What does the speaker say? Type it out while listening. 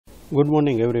Good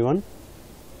morning everyone.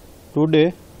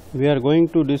 Today we are going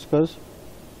to discuss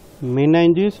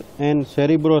meninges and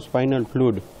cerebrospinal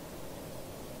fluid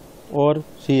or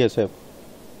CSF.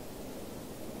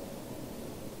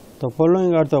 The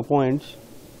following are the points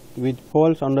which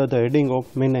falls under the heading of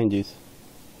meninges.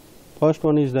 First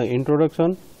one is the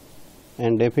introduction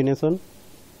and definition,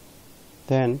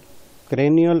 then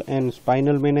cranial and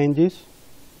spinal meninges,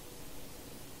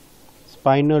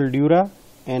 spinal dura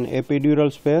and epidural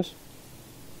space,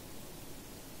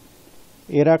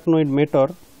 arachnoid matter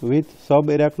with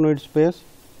subarachnoid space,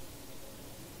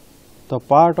 the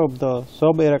part of the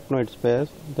subarachnoid space,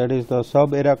 that is the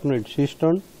subarachnoid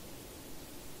cistern,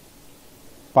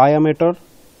 pyometer,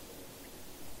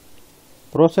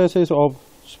 processes of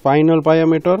spinal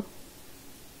pyometer,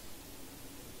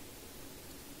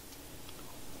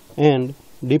 and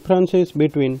differences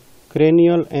between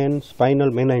cranial and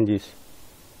spinal meninges.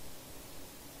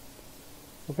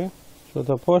 Okay, so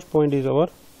the first point is our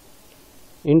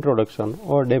introduction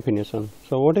or definition.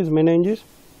 So what is meninges?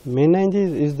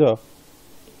 Meninges is the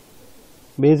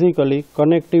basically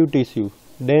connective tissue,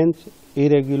 dense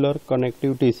irregular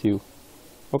connective tissue,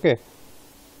 okay,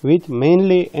 which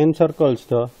mainly encircles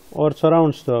the or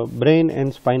surrounds the brain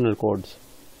and spinal cords.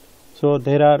 So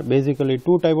there are basically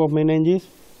two types of meninges,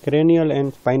 cranial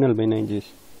and spinal meninges.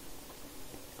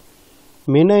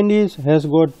 Meninges has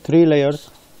got three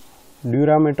layers: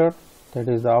 dura mater, that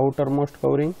is the outermost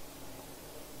covering;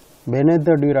 beneath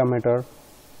the dura mater,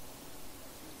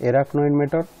 arachnoid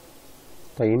mater,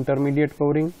 the intermediate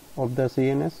covering of the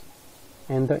CNS,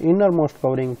 and the innermost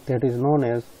covering, that is known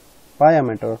as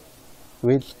pyometer,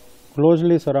 which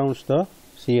closely surrounds the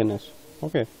CNS.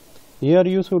 Okay. Here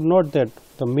you should note that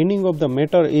the meaning of the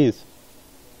mater is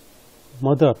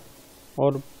mother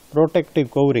or protective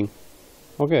covering.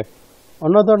 Okay.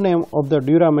 Another name of the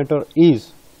dura mater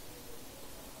is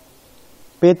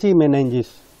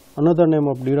pachymeninges. Another name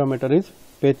of dura mater is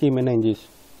pachymeninges.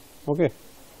 Okay.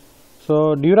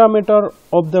 So dura mater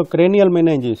of the cranial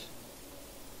meninges,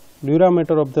 dura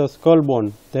mater of the skull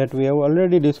bone, that we have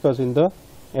already discussed in the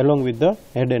along with the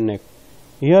head and neck.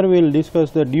 Here we will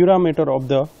discuss the dura mater of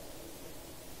the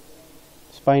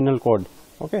spinal cord.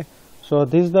 Okay. So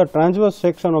this is the transverse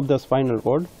section of the spinal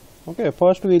cord. Okay.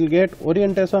 First we will get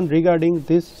orientation regarding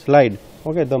this slide.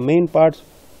 Okay. The main parts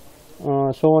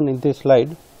shown in this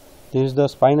slide. This is the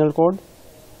spinal cord.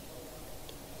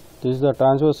 This is the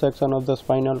transverse section of the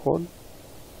spinal cord.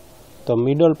 The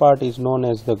middle part is known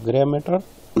as the gray matter.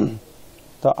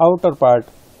 The outer part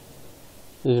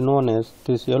is known as,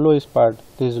 this yellowish part,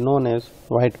 this is known as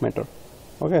white matter.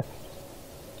 Okay.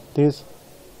 This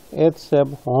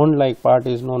H-shaped horn-like part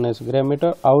is known as gray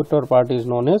matter. Outer part is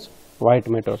known as white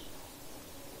matter.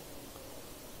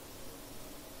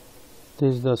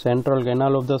 This is the central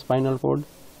canal of the spinal cord.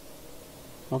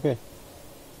 Okay.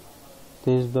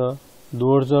 This is the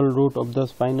dorsal root of the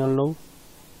spinal nerve,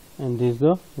 and this is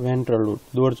the ventral root.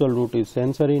 Dorsal root is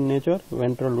sensory in nature,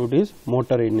 ventral root is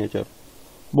motor in nature.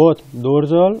 Both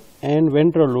dorsal and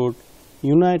ventral root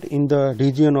unite in the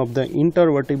region of the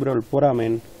intervertebral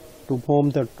foramen to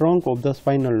form the trunk of the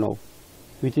spinal nerve,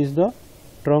 which is the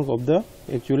trunk of the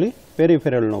actually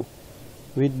peripheral nerve,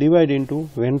 which divide into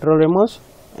ventral ramus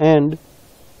and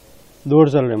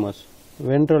dorsal ramus.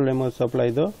 Ventral ramus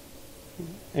supply the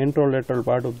anterolateral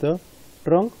part of the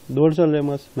trunk, dorsal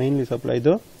ramus mainly supply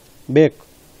the back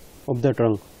of the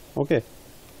trunk. Okay.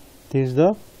 This is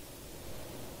the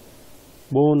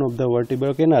bone of the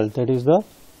vertebral canal, that is the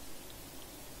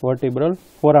vertebral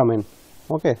foramen.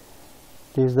 Okay.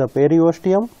 This is the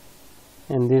periosteum,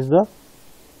 and this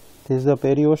is the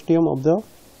periosteum of the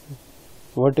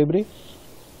vertebrae.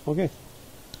 Okay.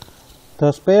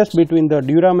 The space between the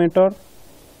dura mater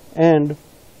and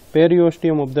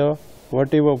periosteum of the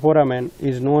vertebral foramen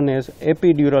is known as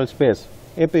epidural space.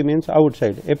 Epi means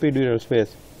outside, epidural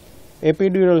space.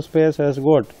 Epidural space has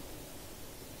got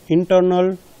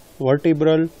internal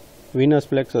vertebral venous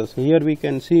plexus. Here we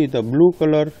can see the blue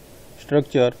color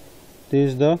structure.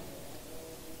 This is the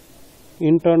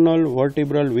internal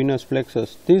vertebral venous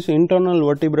plexus. This internal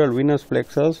vertebral venous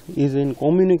plexus is in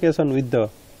communication with the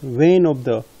vein of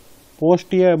the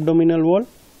posterior abdominal wall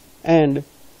and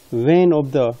vein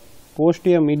of the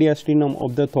posterior mediastinum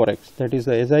of the thorax, that is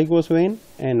the azygos vein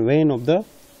and vein of the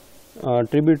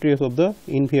tributaries of the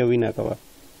inferior vena cava.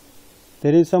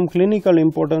 There is some clinical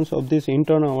importance of this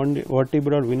internal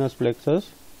vertebral venous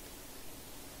plexus.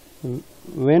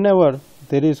 Whenever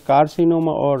there is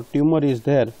carcinoma or tumor is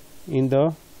there in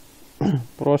the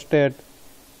prostate,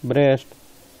 breast,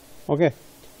 okay,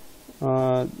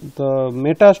 the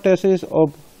metastasis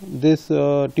of this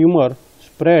tumor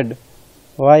spread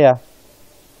via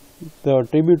the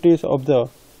tributaries of the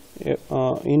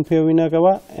inferior vena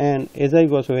cava and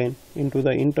azygos vein into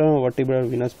the internal vertebral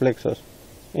venous plexus,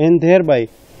 and thereby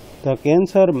the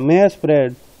cancer may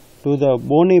spread to the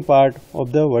bony part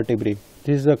of the vertebrae.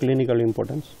 This is the clinical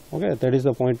importance. Okay, that is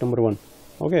the point number 1.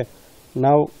 Okay,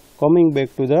 now coming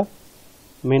back to the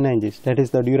meninges, that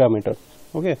is the dura mater.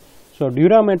 Okay, so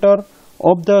dura mater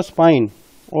of the spine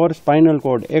or spinal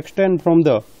cord extend from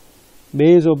the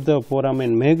base of the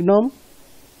foramen magnum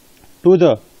to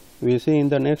the, we see in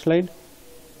the next slide,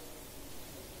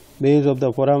 base of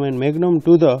the foramen magnum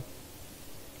to the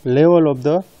level of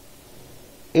the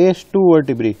S2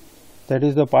 vertebrae, that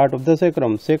is the part of the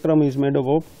sacrum. Sacrum is made up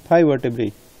of 5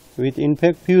 vertebrae which in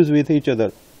fact fuse with each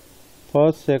other,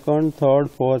 first, second, third,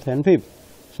 fourth and fifth.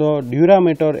 So dura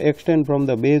mater extend from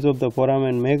the base of the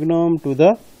foramen magnum to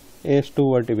the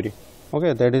S2 vertebrae.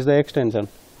 Okay, that is the extension.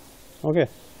 Okay.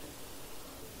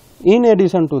 In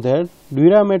addition to that,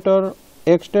 dura mater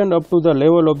extend up to the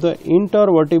level of the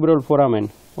intervertebral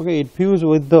foramen. Okay, it fuse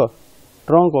with the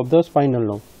trunk of the spinal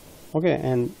nerve. Okay,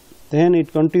 and then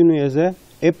it continue as a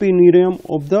epineurium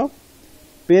of the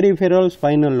peripheral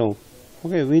spinal nerve.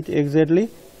 Okay, which exactly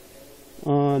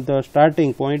the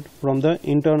starting point from the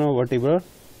internal vertebral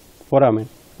foramen.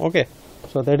 Okay,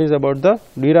 so that is about the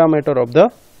dura mater of the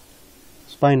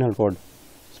spinal cord.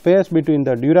 Space between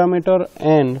the dura mater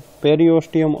and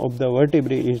periosteum of the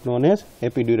vertebrae is known as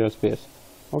epidural space.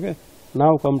 Okay,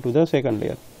 now come to the second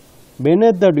layer.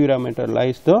 Beneath the dura mater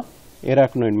lies the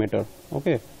arachnoid mater.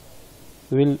 Okay,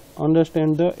 we will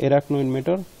understand the arachnoid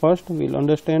mater. First, we will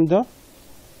understand the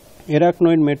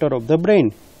arachnoid mater of the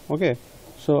brain. Okay,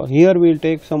 so here we will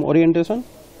take some orientation.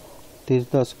 This is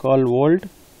the skull vault.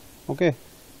 Okay,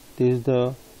 this is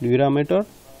the dura mater.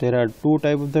 There are two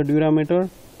types of the dura mater,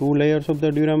 2 layers of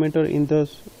the dura mater in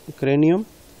the cranium,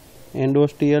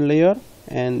 endosteal layer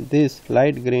and this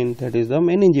light green, that is the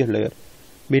meningeal layer.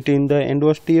 Between the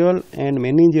endosteal and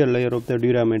meningeal layer of the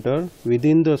dura mater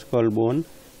within the skull bone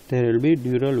there will be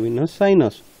dural venous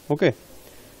sinus. Okay.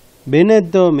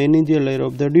 Beneath the meningeal layer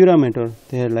of the dura mater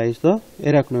there lies the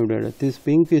arachnoid mater. This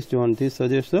pinkish zone, this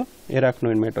suggests the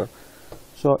arachnoid mater.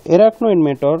 So arachnoid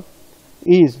mater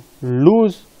is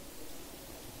loose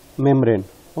membrane.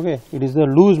 Okay, it is the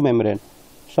loose membrane,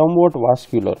 somewhat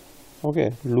vascular.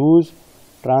 Okay, loose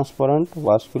transparent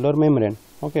vascular membrane.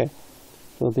 Okay,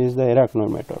 so this is the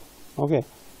arachnoid mater. Okay,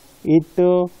 it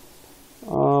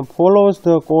follows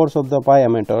the course of the pia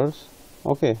maters.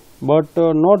 Okay, but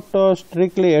not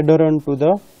strictly adherent to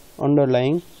the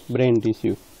underlying brain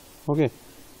tissue. Okay,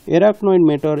 arachnoid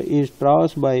mater is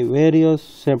traversed by various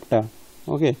septa.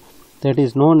 Okay, that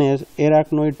is known as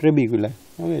arachnoid trabeculae.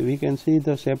 Okay, we can see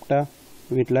the septa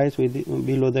which lies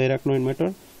below the arachnoid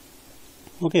mater.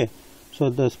 Okay, so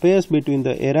the space between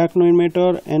the arachnoid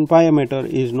mater and pia mater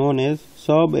is known as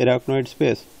subarachnoid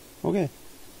space. Okay,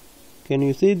 can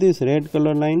you see this red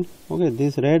color line? Okay,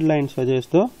 this red line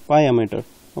suggests the pia mater.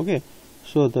 Okay,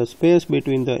 so the space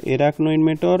between the arachnoid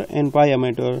mater and pia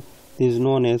mater is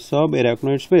known as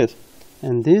subarachnoid space,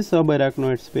 and this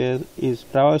subarachnoid space is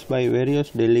traversed by various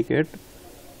delicate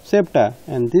septa,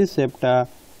 and this septa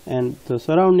and the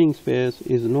surrounding space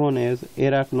is known as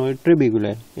arachnoid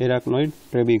trabeculae. Arachnoid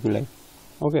trabeculae.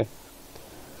 Okay.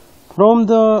 From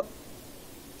the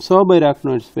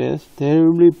subarachnoid space there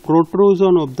will be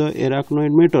protrusion of the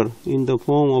arachnoid mater in the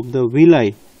form of the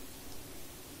villi.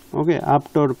 Okay,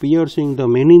 after piercing the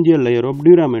meningeal layer of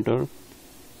dura mater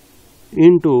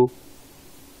into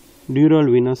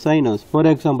dural venous sinus. For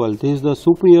example, this is the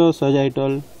superior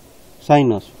sagittal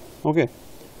sinus. Okay.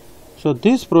 So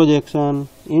this projection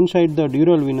inside the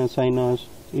dural venous sinus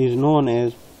is known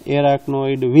as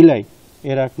arachnoid villi.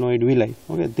 Arachnoid villi.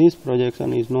 Okay, this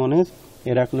projection is known as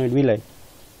arachnoid villi.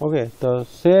 Okay, the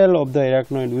cell of the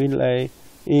arachnoid villi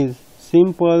is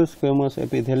simple squamous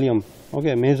epithelium.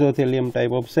 Okay, mesothelium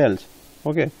type of cells.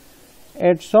 Okay,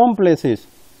 at some places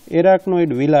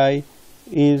arachnoid villi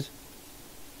is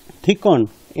thickened,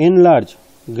 enlarged,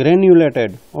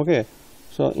 granulated. Okay.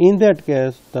 So in that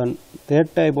case,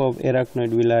 that type of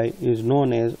arachnoid villi is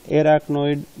known as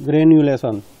arachnoid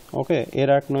granulation. Okay,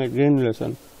 arachnoid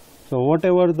granulation. So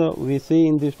whatever we see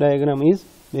in this diagram is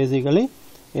basically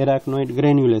arachnoid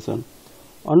granulation.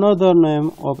 Another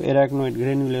name of arachnoid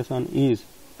granulation is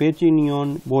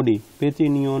pacinian body.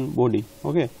 Pacinian body.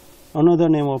 Okay, another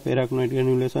name of arachnoid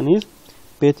granulation is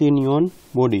pacinian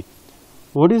body.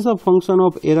 What is the function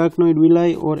of arachnoid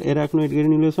villi or arachnoid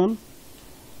granulation?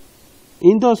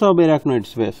 In the subarachnoid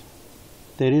space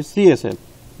there is CSF.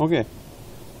 Okay,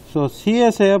 so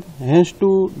CSF has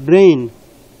to drain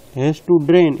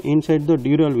inside the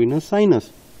dural venous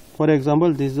sinus. For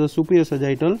example, this is the superior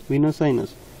sagittal venous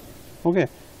sinus. Okay.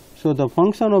 So, the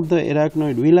function of the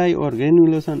arachnoid villi or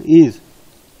granulation is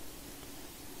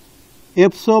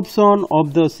absorption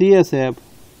of the CSF.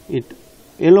 It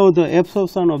allows the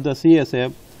absorption of the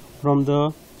CSF from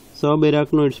the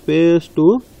subarachnoid space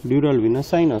to dural venous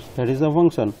sinus. That is the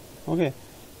function. Okay.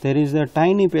 There is a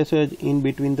tiny passage in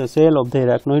between the cell of the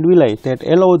arachnoid villi that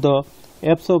allow the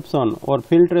absorption or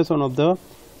filtration of the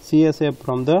CSF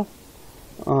from the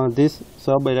this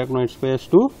subarachnoid space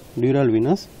to dural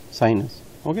venous sinus.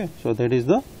 Okay. So, that is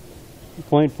the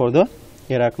point for the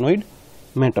arachnoid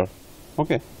matter.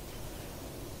 Okay.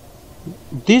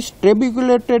 This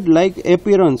trabeculated like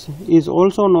appearance is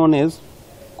also known as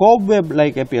cobweb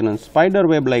like appearance, spider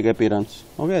web like appearance.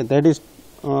 Okay. That is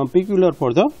peculiar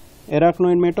for the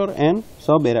arachnoid matter and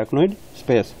subarachnoid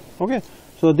space. Okay.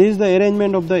 So, this is the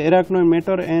arrangement of the arachnoid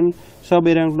matter and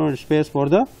subarachnoid space for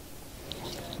the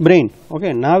brain.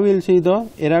 Okay. Now, we will see the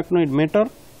arachnoid matter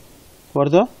for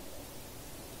the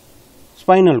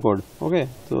spinal cord. Okay.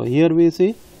 So, here we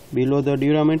see below the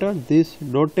dura mater, this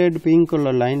dotted pink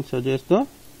color line suggests the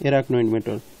arachnoid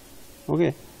matter.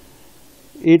 Okay.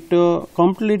 It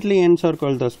completely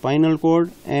encircles the spinal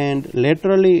cord and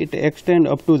laterally it extends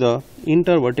up to the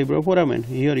intervertebral foramen.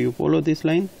 Here you follow this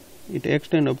line, it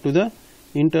extends up to the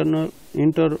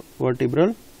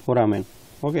intervertebral foramen.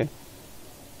 Okay.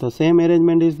 The same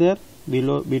arrangement is there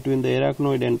below between the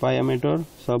arachnoid and pia mater,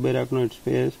 subarachnoid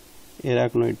space,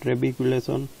 arachnoid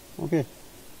trabeculation. Okay.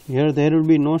 Here there will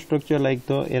be no structure like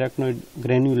the arachnoid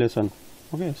granulation.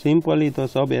 Okay. Simply the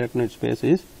subarachnoid space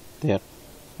is there.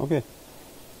 Okay.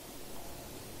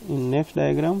 In next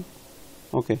diagram,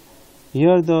 okay,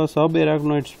 here the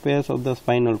subarachnoid space of the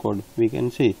spinal cord we can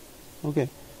see. Okay.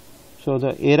 So,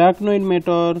 the arachnoid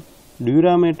matter,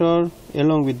 dura mater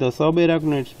along with the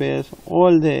subarachnoid space,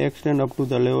 all they extend up to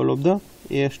the level of the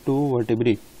S2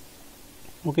 vertebrae.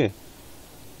 Okay.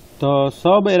 The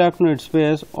subarachnoid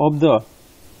space of the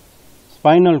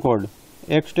spinal cord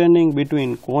extending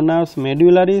between conus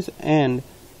medullaris and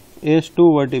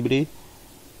S2 vertebrae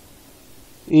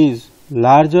is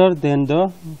larger than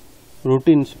the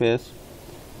routine space.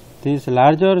 This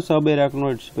larger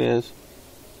subarachnoid space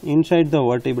inside the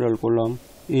vertebral column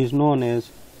is known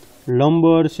as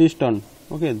lumbar cistern.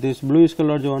 Okay, this bluish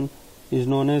color zone is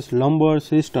known as lumbar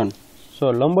cistern. So,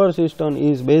 lumbar cistern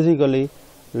is basically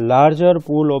larger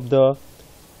pool of the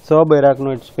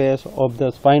subarachnoid space of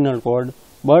the spinal cord,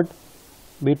 but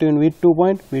between which 2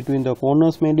 points? Between the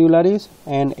conus medullaris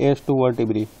and S2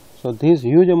 vertebrae. So, this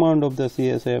huge amount of the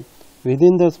CSF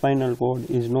within the spinal cord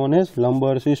is known as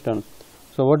lumbar cistern.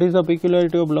 So, what is the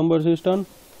peculiarity of lumbar cistern?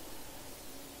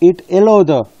 It allows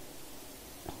the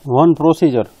one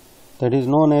procedure that is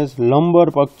known as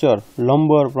lumbar puncture,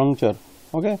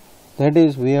 okay. That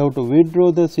is, we have to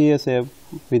withdraw the CSF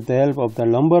with the help of the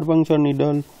lumbar puncture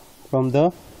needle from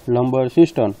the lumbar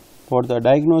cistern for the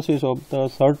diagnosis of the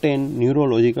certain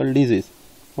neurological disease.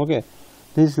 Okay.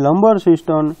 This lumbar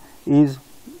cistern is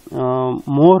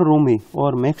more roomy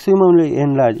or maximally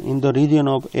enlarged in the region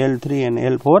of L3 and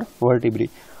L4 vertebrae.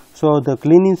 So, the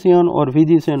clinician or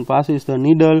physician passes the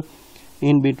needle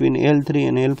in between L3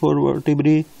 and L4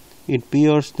 vertebrae. It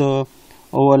pierces the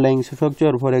overlying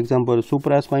structure, for example,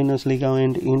 supraspinous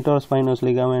ligament, interspinous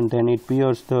ligament, then it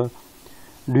pierces the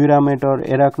dura mater,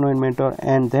 arachnoid mater,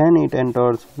 and then it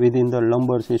enters within the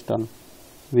lumbar cistern.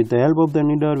 With the help of the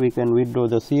needle, we can withdraw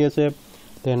the CSF.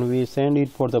 Then we send it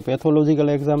for the pathological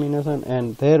examination,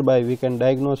 and thereby we can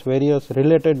diagnose various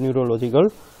related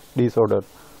neurological disorder.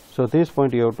 So, this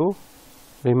point you have to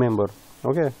remember.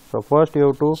 Okay. So, first you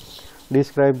have to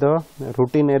describe the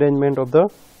routine arrangement of the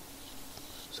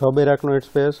subarachnoid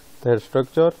space, their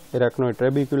structure, arachnoid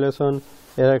trabeculation,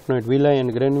 arachnoid villi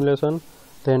and granulation.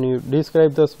 Then you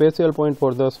describe the spatial point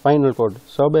for the spinal cord.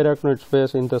 Subarachnoid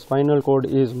space in the spinal cord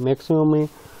is maximum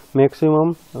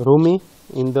roomy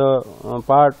in the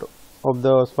part of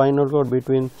the spinal cord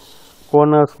between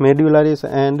conus medullaris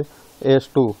and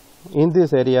S2. In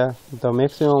this area, the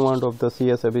maximum amount of the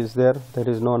CSF is there, that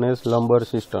is known as lumbar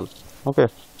cistern. Okay.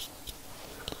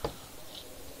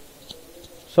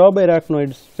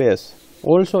 Subarachnoid space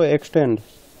also extend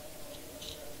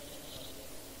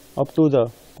up to the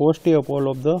posterior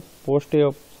pole of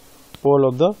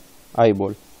the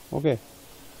eyeball. Okay.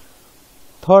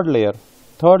 Third layer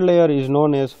is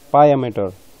known as pia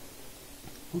mater.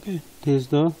 Okay. This is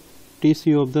the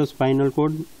tissue of the spinal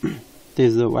cord.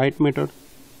 This is the white matter.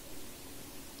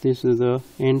 This is the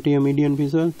anterior median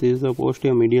fissure. This is the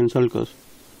posterior median sulcus.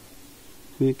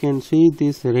 We can see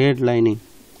this red lining.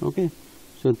 Okay.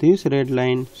 So, this red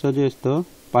line suggests the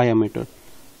pia mater.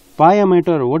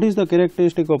 What is the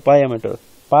characteristic of pia mater?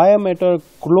 Pia mater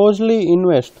closely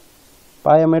invests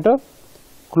pia mater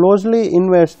closely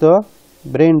invades the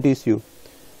brain tissue.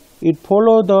 It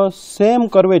follows the same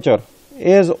curvature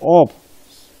as of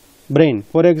brain.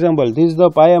 For example, this is the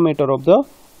pia mater of the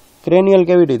cranial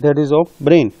cavity, that is of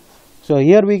brain. So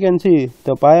here we can see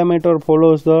the pia mater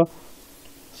follows the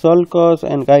sulcus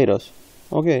and gyrus.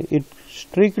 Okay, it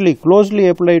strictly closely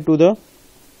applied to the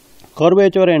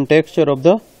curvature and texture of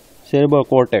the cerebral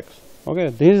cortex. Okay,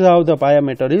 this is how the pia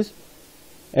mater is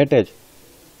attached.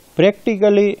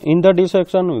 Practically in the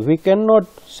dissection we cannot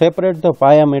separate the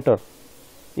pia mater.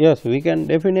 Yes, we can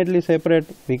definitely separate,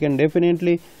 we can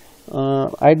definitely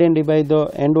identify the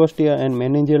endostia and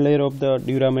meningeal layer of the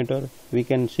dura mater, we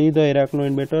can see the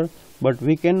arachnoid mater, but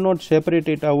we cannot separate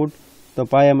it out the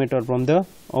pia mater from the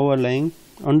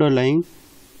underlying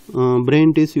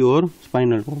brain tissue or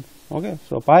spinal cord. Okay,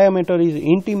 so pia mater is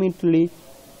intimately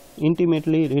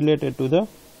related to the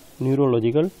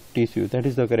neurological tissue, that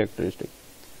is the characteristic.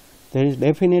 There is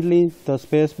definitely the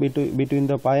space between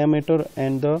the pia mater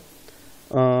and the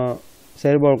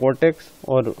cerebral cortex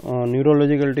or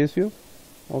neurological tissue,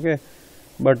 okay,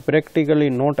 but practically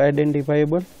not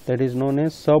identifiable, that is known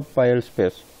as subpial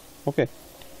space. Okay,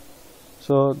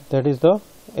 so that is the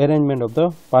arrangement of the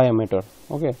pia mater.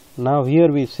 Okay, now here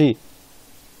we see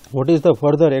what is the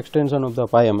further extension of the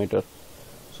pia mater.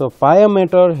 So pia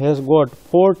mater has got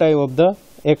 4 types of the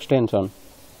extension.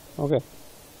 Okay,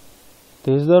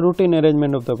 this is the routine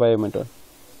arrangement of the pia mater.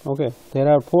 Okay, there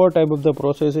are 4 types of the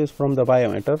processes from the pia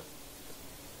mater.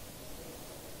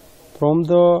 From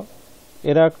the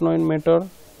arachnoid mater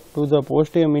to the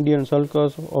posterior median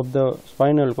sulcus of the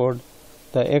spinal cord,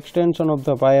 the extension of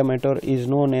the pia mater is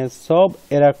known as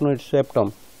subarachnoid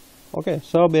septum. Okay,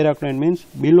 subarachnoid means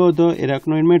below the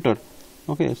arachnoid mater.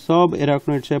 Okay,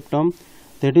 subarachnoid septum,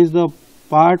 that is the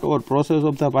part or process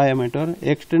of the pia mater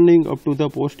extending up to the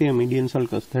posterior median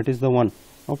sulcus, that is the one.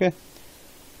 Okay,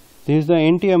 this is the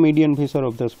anterior median fissure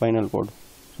of the spinal cord.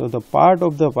 So the part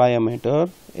of the pia mater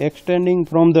extending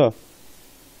from the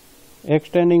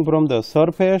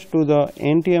surface to the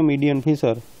anterior median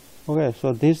fissure. Okay,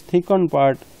 so this thickened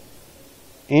part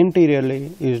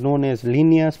anteriorly is known as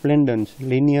linea splendens,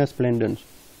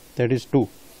 that is 2.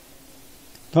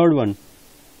 Third one,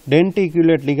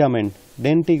 denticulate ligament.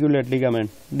 Denticulate,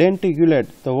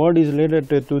 the word is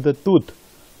related to the tooth.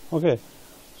 Okay,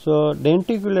 so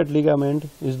denticulate ligament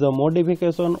is the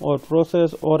modification or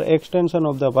process or extension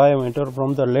of the pia mater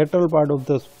from the lateral part of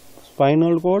the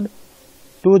spinal cord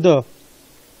to the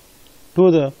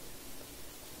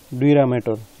dura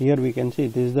mater. Here we can see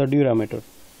this is the dura mater.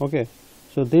 Okay,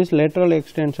 so this lateral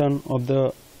extension of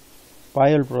the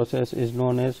pial process is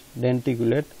known as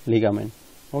denticulate ligament.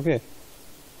 Okay,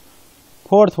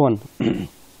 fourth one,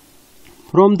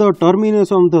 from the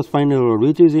terminus of the spinal cord,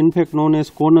 which is in fact known as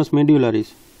conus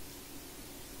medullaris,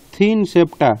 thin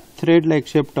septa, thread-like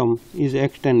septum is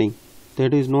extending,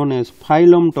 that is known as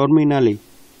phylum terminale.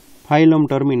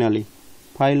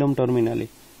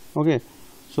 Okay,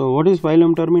 so what is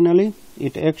phylum terminale?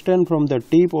 It extends from the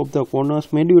tip of the conus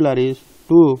medullaris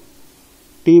to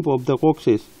tip of the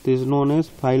coccyx. This is known as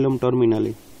phylum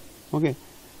terminale. Okay,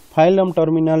 phylum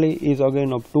terminale is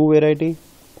again of 2 varieties.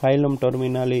 Phylum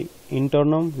terminale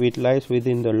internum, which lies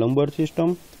within the lumbar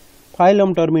system.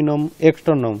 Phylum terminum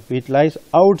externum, which lies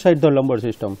outside the lumbar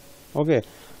system. Okay,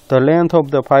 the length of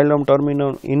the phylum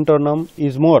terminum internum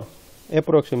is more,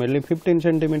 approximately 15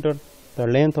 cm. The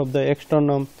length of the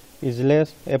externum is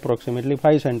less, approximately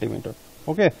 5 cm.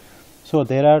 Okay, so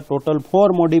there are total 4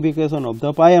 modifications of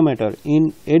the pia mater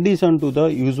in addition to the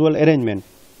usual arrangement.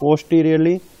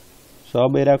 Posteriorly,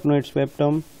 subarachnoid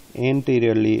septum,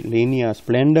 anteriorly linea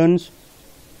splendens,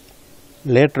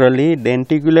 laterally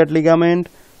denticulate ligament,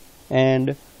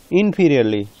 and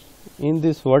inferiorly in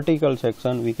this vertical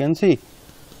section we can see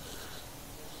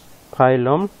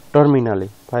phylum terminale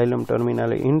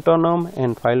internum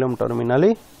and phylum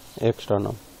terminale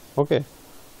externum. Okay,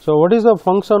 so what is the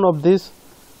function of this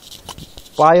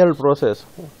pial process?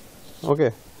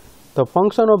 Okay, the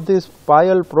function of this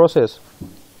pial process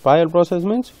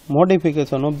means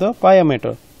modification of the pia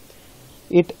mater.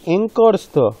 It anchors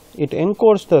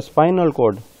the spinal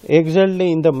cord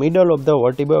exactly in the middle of the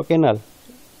vertebral canal.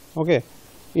 Okay,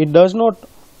 it does not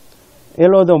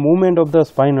allow the movement of the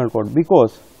spinal cord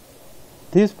because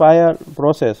this pia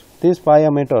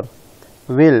mater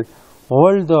will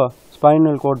hold the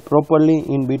spinal cord properly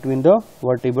in between the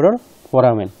vertebral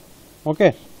foramen.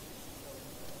 Okay,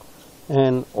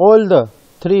 and all the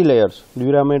 3 layers,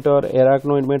 dura mater,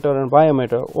 arachnoid mater and pia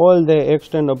mater, all they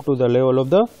extend up to the level of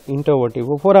the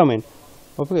intervertebral foramen.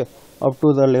 Okay, up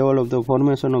to the level of the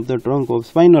formation of the trunk of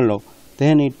spinal nerve.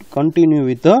 Then it continue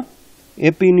with the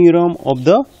epineurum of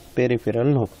the peripheral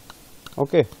nerve.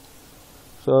 Okay,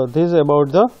 so this is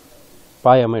about the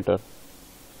pyometer.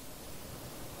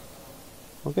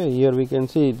 Okay, here we can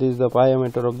see this is the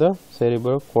pyometer of the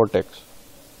cerebral cortex.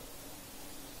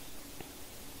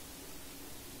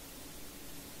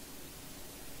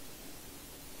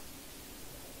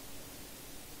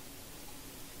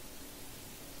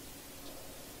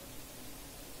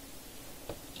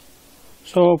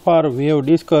 So far we have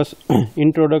discussed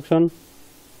introduction,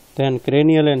 then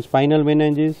cranial and spinal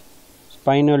meninges,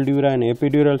 spinal dura and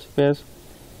epidural space,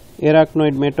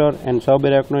 arachnoid matter and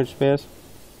subarachnoid space,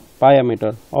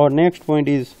 pyometer. Our next point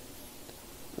is,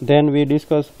 then we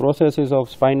discuss processes of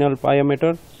spinal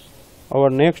pyometer. Our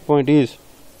next point is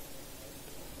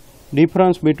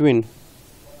difference between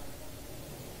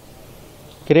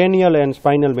cranial and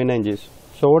spinal meninges.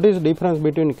 So what is difference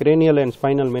between cranial and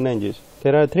spinal meninges?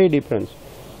 There are three differences.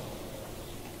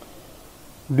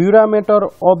 Dura matter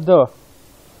of the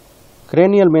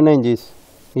cranial meninges,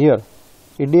 here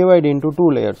it divided into two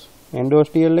layers,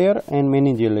 endosteal layer and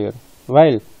meningeal layer,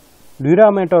 while dura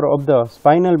matter of the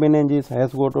spinal meninges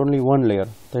has got only one layer,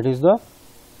 that is the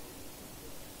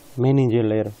meningeal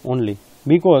layer only,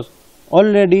 because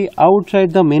already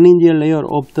outside the meningeal layer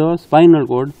of the spinal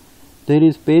cord there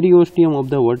is periosteum of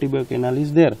the vertebral canal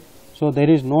is there. So there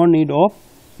is no need of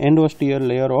endosteal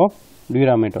layer of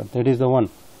dura mater, that is the one.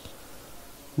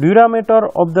 Dura mater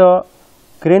of the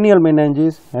cranial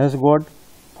meninges has got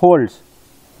folds,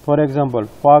 for example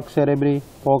falx cerebri,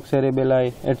 falx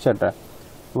cerebelli, etc.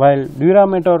 While dura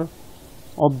mater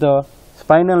of the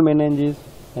spinal meninges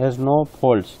has no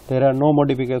folds, there are no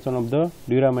modification of the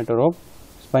dura mater of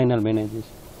spinal meninges.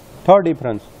 Third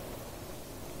difference,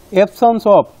 absence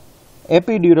of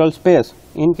epidural space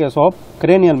in case of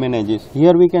cranial meninges.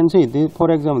 Here we can see this, for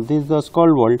example this is the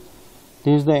skull vault,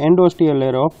 this is the endosteal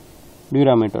layer of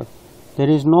dura mater. There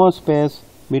is no space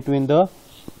between the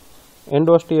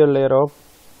endosteal layer of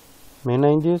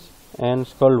meninges and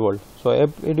skull vault. So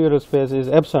epidural space is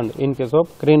absent in case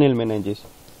of cranial meninges,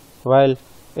 while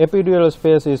epidural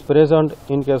space is present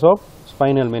in case of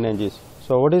spinal meninges.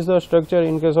 So what is the structure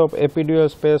in case of epidural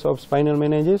space of spinal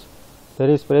meninges? There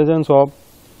is presence of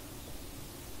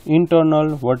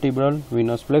internal vertebral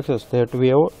venous plexus that we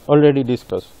have already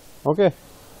discussed. Okay.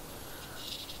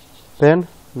 Then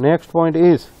next point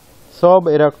is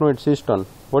subarachnoid cistern.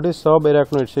 What is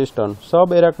subarachnoid cistern?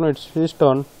 Subarachnoid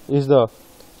cistern is the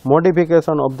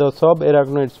modification of the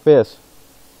subarachnoid space.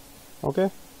 Okay.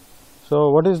 So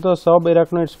what is the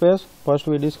subarachnoid space? First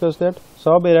we discuss that.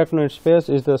 Subarachnoid space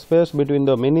is the space between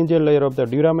the meningeal layer of the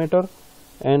dura mater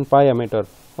and pyometer.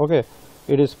 Okay.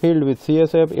 It is filled with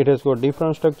CSF. It has got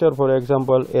different structure, for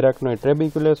example arachnoid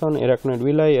trabeculation, arachnoid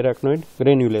villi, arachnoid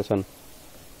granulation.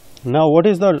 Now what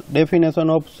is the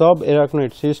definition of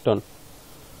subarachnoid cistern?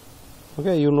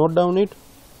 Okay, you note down it.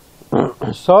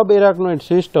 Subarachnoid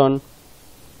cistern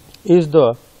is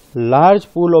the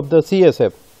large pool of the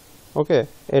CSF, okay,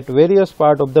 at various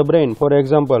part of the brain, for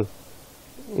example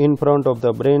in front of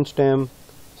the brain stem,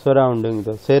 surrounding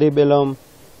the cerebellum,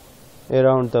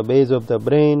 around the base of the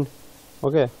brain,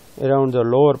 okay, around the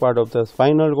lower part of the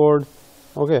spinal cord.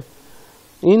 Okay,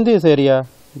 in this area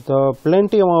the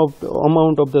plenty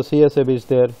amount of the CSF is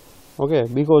there, okay,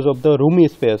 because of the roomy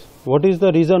space. What is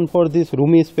the reason for this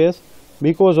roomy space?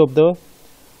 Because of the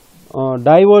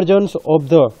divergence of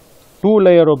the two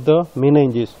layer of the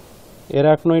meninges,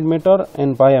 arachnoid mater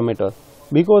and pyometer.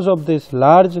 Because of this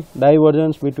large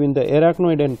divergence between the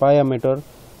arachnoid and pyometer,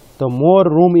 the more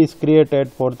room is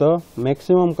created for the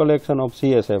maximum collection of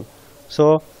CSF.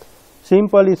 So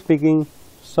simply speaking,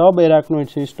 subarachnoid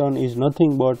cistern is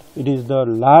nothing but it is the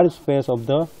large space of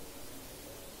the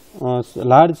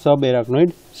large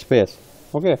subarachnoid space.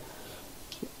 Okay,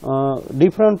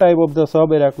 different type of the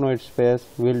subarachnoid space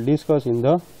we will discuss in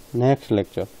the next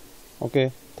lecture.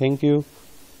 Okay, thank you.